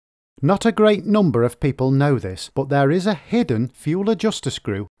Not a great number of people know this, but there is a hidden fuel adjuster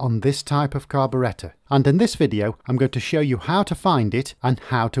screw on this type of carburetor. And in this video, I'm going to show you how to find it and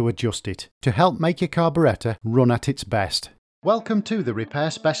how to adjust it to help make your carburetor run at its best. Welcome to the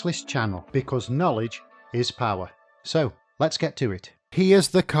Repair Specialist channel, because knowledge is power. So, let's get to it. Here's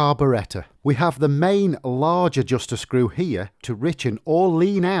the carburetor. We have the main large adjuster screw here to richen or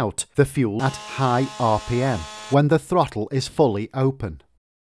lean out the fuel at high RPM when the throttle is fully open.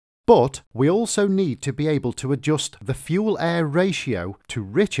 But we also need to be able to adjust the fuel-air ratio to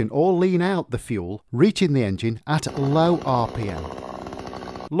richen or lean out the fuel, reaching the engine at low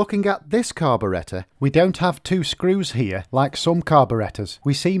RPM. Looking at this carburetor, we don't have two screws here like some carburetors.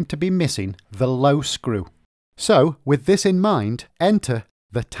 We seem to be missing the low screw. So, with this in mind, enter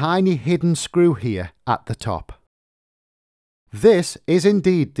the tiny hidden screw here at the top. This is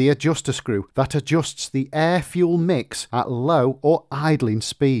indeed the adjuster screw that adjusts the air-fuel mix at low or idling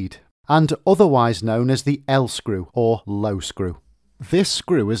speed, and otherwise known as the L screw or low screw. This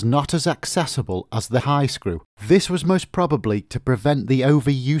screw is not as accessible as the high screw. This was most probably to prevent the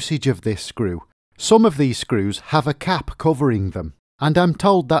overusage of this screw. Some of these screws have a cap covering them, and I'm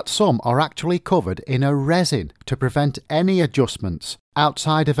told that some are actually covered in a resin to prevent any adjustments,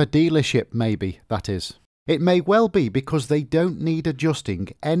 outside of a dealership maybe, that is. It may well be because they don't need adjusting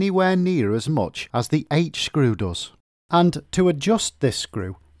anywhere near as much as the H screw does. And to adjust this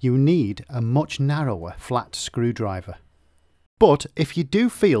screw, you need a much narrower flat screwdriver. But if you do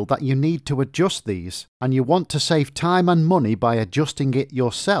feel that you need to adjust these, and you want to save time and money by adjusting it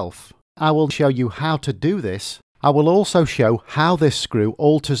yourself, I will show you how to do this. I will also show how this screw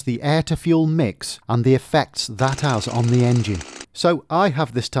alters the air-to-fuel mix and the effects that has on the engine. So I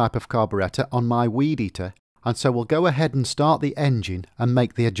have this type of carburetor on my weed eater, and so we'll go ahead and start the engine and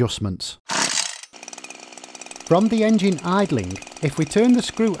make the adjustments. From the engine idling, if we turn the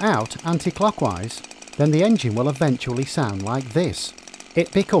screw out anti-clockwise, then the engine will eventually sound like this.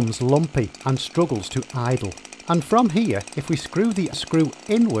 It becomes lumpy and struggles to idle. And from here, if we screw the screw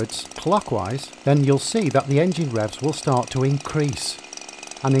inwards clockwise, then you'll see that the engine revs will start to increase,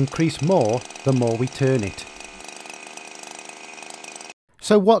 and increase more the more we turn it.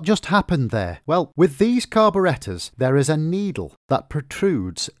 So what just happened there? Well, with these carburetors, there is a needle that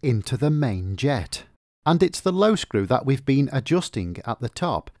protrudes into the main jet. And it's the low screw that we've been adjusting at the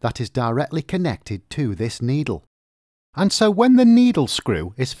top that is directly connected to this needle. And so when the needle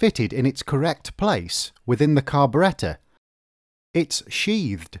screw is fitted in its correct place within the carburetor, it's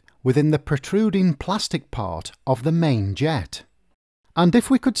sheathed within the protruding plastic part of the main jet. And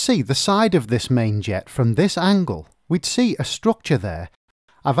if we could see the side of this main jet from this angle, we'd see a structure there.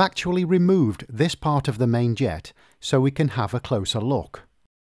 I've actually removed this part of the main jet so we can have a closer look.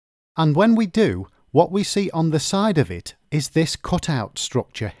 And when we do, what we see on the side of it is this cutout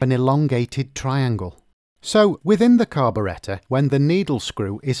structure, an elongated triangle. So within the carburetor, when the needle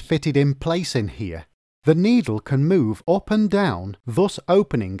screw is fitted in place in here, the needle can move up and down, thus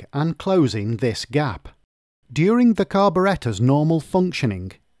opening and closing this gap. During the carburetor's normal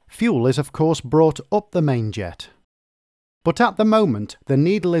functioning, fuel is of course brought up the main jet. But at the moment, the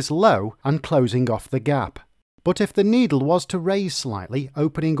needle is low and closing off the gap. But if the needle was to raise slightly,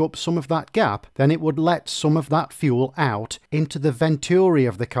 opening up some of that gap, then it would let some of that fuel out into the venturi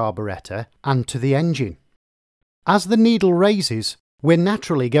of the carburetor and to the engine. As the needle raises, we're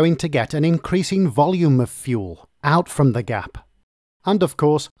naturally going to get an increasing volume of fuel out from the gap. And of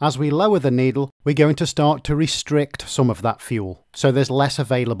course, as we lower the needle, we're going to start to restrict some of that fuel, so there's less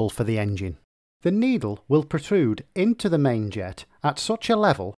available for the engine. The needle will protrude into the main jet at such a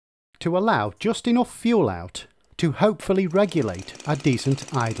level to allow just enough fuel out to hopefully regulate a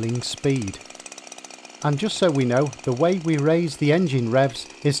decent idling speed. And just so we know, the way we raise the engine revs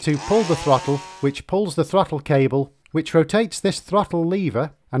is to pull the throttle, which pulls the throttle cable, which rotates this throttle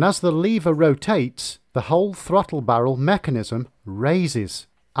lever, and as the lever rotates, the whole throttle barrel mechanism raises,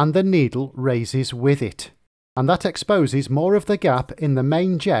 and the needle raises with it. And that exposes more of the gap in the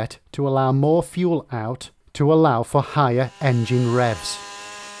main jet to allow more fuel out, to allow for higher engine revs.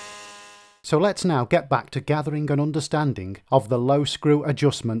 So let's now get back to gathering an understanding of the low screw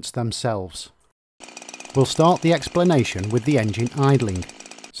adjustments themselves. We'll start the explanation with the engine idling.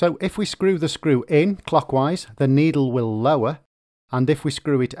 So if we screw the screw in clockwise, the needle will lower, and if we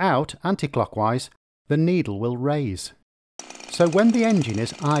screw it out anti-clockwise, the needle will raise. So when the engine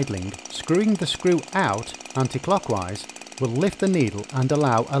is idling, screwing the screw out anti-clockwise will lift the needle and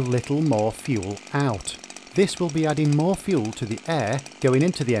allow a little more fuel out. This will be adding more fuel to the air going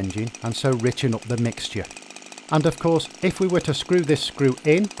into the engine and so richen up the mixture. And of course, if we were to screw this screw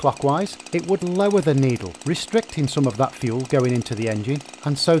in clockwise, it would lower the needle, restricting some of that fuel going into the engine,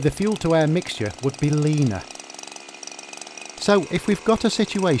 and so the fuel to air mixture would be leaner. So if we've got a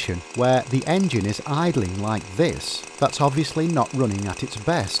situation where the engine is idling like this, that's obviously not running at its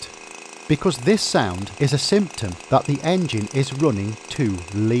best, because this sound is a symptom that the engine is running too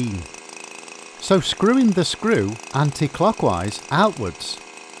lean. So screwing the screw anti-clockwise outwards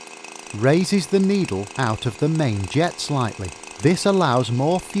raises the needle out of the main jet slightly. This allows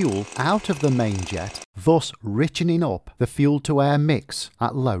more fuel out of the main jet, thus richening up the fuel to air mix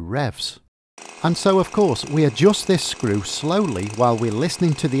at low revs. And so of course we adjust this screw slowly while we're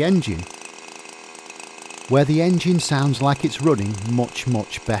listening to the engine, where the engine sounds like it's running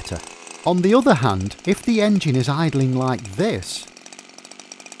much better. On the other hand, if the engine is idling like this,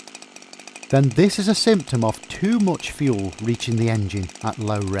 then this is a symptom of too much fuel reaching the engine at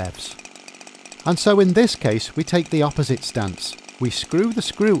low revs. And so in this case we take the opposite stance. We screw the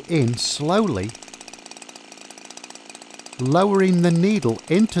screw in slowly, lowering the needle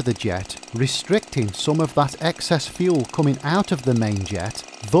into the jet, restricting some of that excess fuel coming out of the main jet,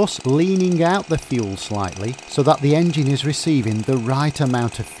 thus leaning out the fuel slightly so that the engine is receiving the right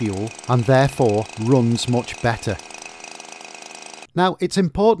amount of fuel and therefore runs much better. Now it's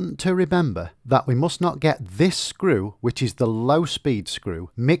important to remember that we must not get this screw, which is the low speed screw,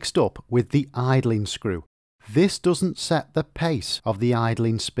 mixed up with the idling screw. This doesn't set the pace of the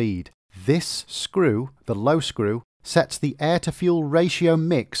idling speed. This screw, the low screw, sets the air to fuel ratio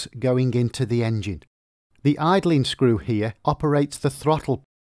mix going into the engine. The idling screw here operates the throttle.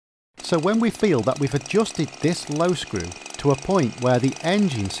 So when we feel that we've adjusted this low screw to a point where the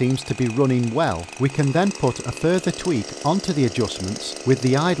engine seems to be running well, we can then put a further tweak onto the adjustments with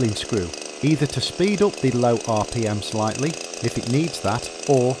the idling screw, either to speed up the low RPM slightly if it needs that,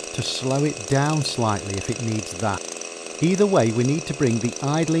 or to slow it down slightly if it needs that. Either way, we need to bring the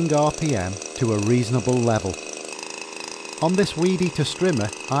idling RPM to a reasonable level. On this weed eater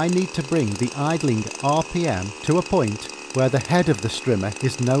strimmer, I need to bring the idling RPM to a point where the head of the strimmer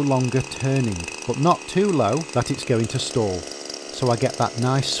is no longer turning, but not too low that it's going to stall. So I get that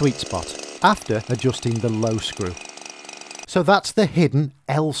nice sweet spot after adjusting the low screw. So that's the hidden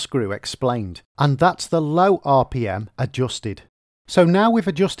L screw explained, and that's the low RPM adjusted. So now we've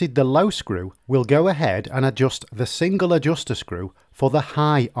adjusted the low screw, we'll go ahead and adjust the single adjuster screw for the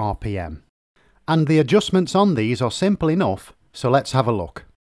high RPM. And the adjustments on these are simple enough, so let's have a look.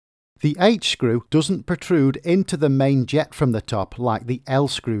 The H screw doesn't protrude into the main jet from the top like the L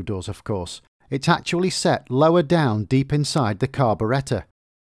screw does, of course. It's actually set lower down deep inside the carburetor.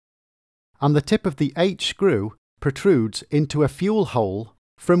 And the tip of the H screw protrudes into a fuel hole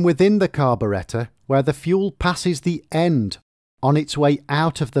from within the carburetor where the fuel passes the end on its way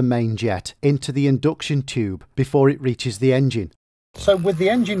out of the main jet into the induction tube before it reaches the engine. So with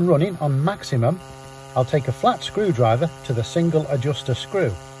the engine running on maximum, I'll take a flat screwdriver to the single adjuster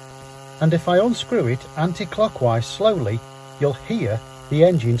screw. And if I unscrew it anti-clockwise slowly, you'll hear the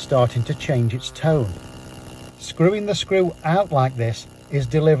engine starting to change its tone. Screwing the screw out like this is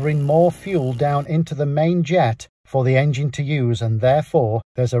delivering more fuel down into the main jet for the engine to use, and therefore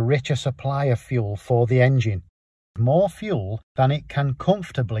there's a richer supply of fuel for the engine. More fuel than it can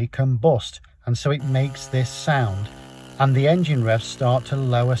comfortably combust, and so it makes this sound, and the engine revs start to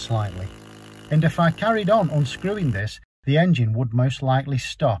lower slightly. And if I carried on unscrewing this, the engine would most likely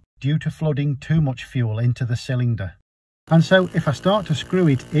stop due to flooding too much fuel into the cylinder. And so if I start to screw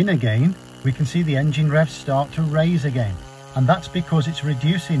it in again, we can see the engine revs start to raise again. And that's because it's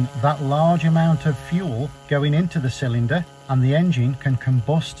reducing that large amount of fuel going into the cylinder, and the engine can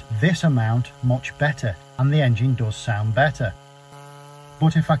combust this amount much better, and the engine does sound better.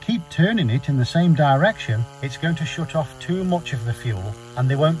 But if I keep turning it in the same direction, it's going to shut off too much of the fuel, and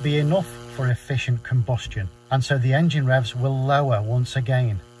there won't be enough for efficient combustion. And so the engine revs will lower once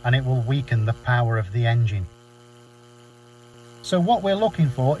again, and it will weaken the power of the engine. So what we're looking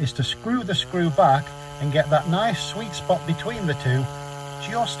for is to screw the screw back and get that nice sweet spot between the two,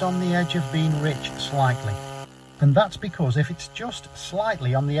 just on the edge of being rich slightly. And that's because if it's just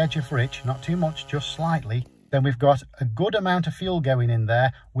slightly on the edge of rich, not too much, just slightly, then we've got a good amount of fuel going in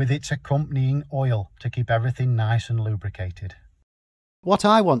there with its accompanying oil to keep everything nice and lubricated. What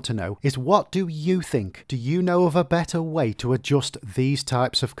I want to know is, what do you think? Do you know of a better way to adjust these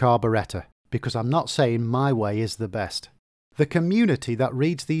types of carburetor? Because I'm not saying my way is the best. The community that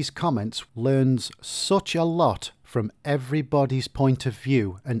reads these comments learns such a lot from everybody's point of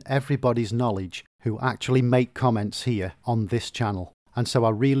view and everybody's knowledge who actually make comments here on this channel. And so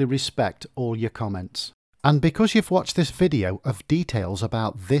I really respect all your comments. And because you've watched this video of details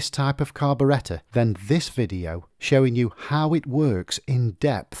about this type of carburetor, then this video showing you how it works in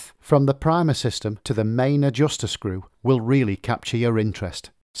depth from the primer system to the main adjuster screw will really capture your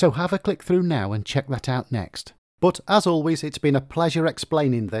interest. So have a click through now and check that out next. But as always, it's been a pleasure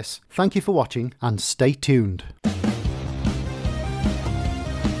explaining this. Thank you for watching and stay tuned.